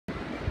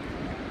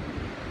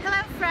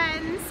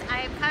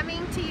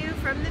coming to you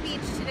from the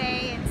beach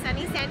today in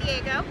sunny San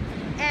Diego,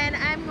 and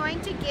I'm going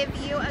to give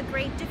you a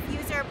great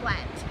diffuser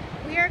blend.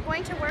 We are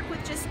going to work with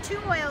just two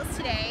oils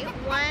today.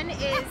 One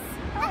is,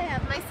 I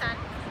have my son,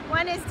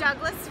 one is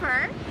Douglas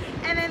Fir,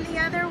 and then the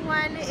other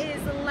one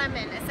is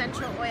lemon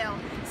essential oil.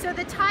 So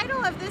the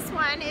title of this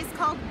one is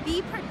called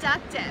Be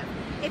Productive.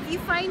 If you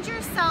find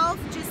yourself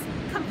just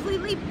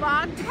completely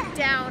bogged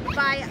down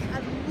by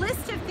a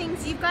list of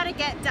things you've got to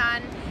get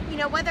done, you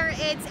know, whether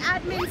it's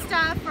admin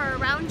stuff or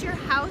around your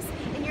house,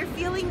 and you're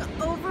feeling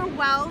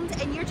overwhelmed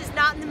and you're just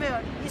not in the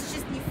mood. It's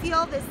just, you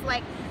feel this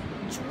like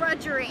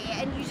drudgery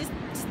and you just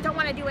don't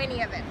want to do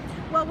any of it.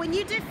 Well, when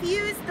you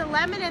diffuse the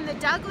lemon and the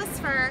Douglas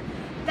Fir,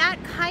 that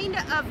kind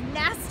of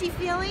nasty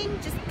feeling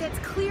just gets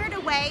cleared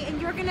away, and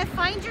you're gonna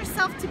find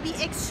yourself to be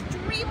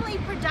extremely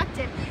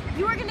productive.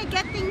 You are gonna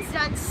get things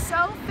done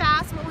so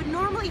fast. What would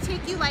normally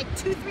take you like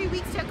 2-3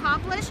 weeks to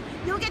accomplish,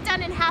 you'll get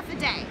done in half a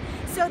day.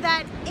 So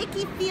that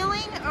icky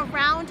feeling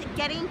around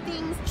getting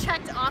things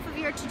checked off of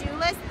your to-do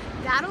list,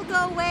 that'll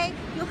go away.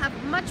 You'll have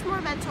much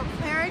more mental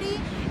clarity,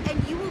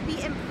 and you will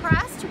be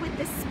impressed with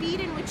the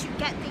speed in which you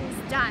get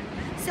things done.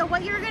 So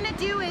what you're gonna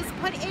do is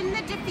put in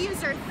the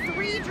diffuser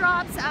 3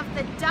 drops of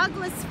the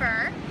Douglas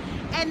Fir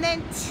and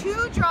then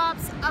 2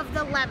 drops of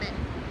the lemon.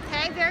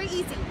 Okay, very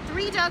easy.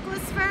 3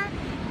 Douglas Fir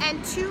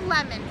and 2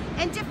 lemon,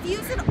 and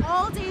diffuse it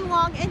all day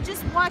long and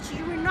just watch.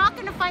 You're not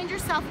gonna find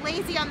yourself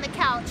lazy on the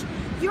couch.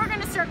 You're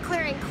gonna start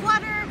clearing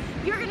clutter,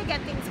 you're gonna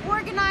get things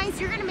organized,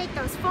 you're gonna make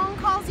those phone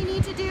calls you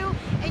need to do,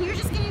 and you're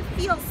just gonna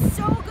feel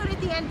so good at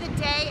the end of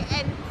the day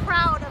and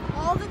proud of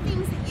all the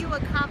things that you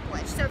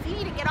accomplished. So if you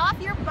need to get off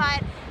your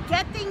butt,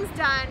 get things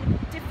done,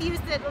 diffuse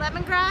the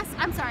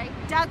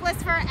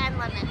Douglas Fir and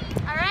lemon.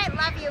 All right,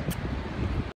 love you.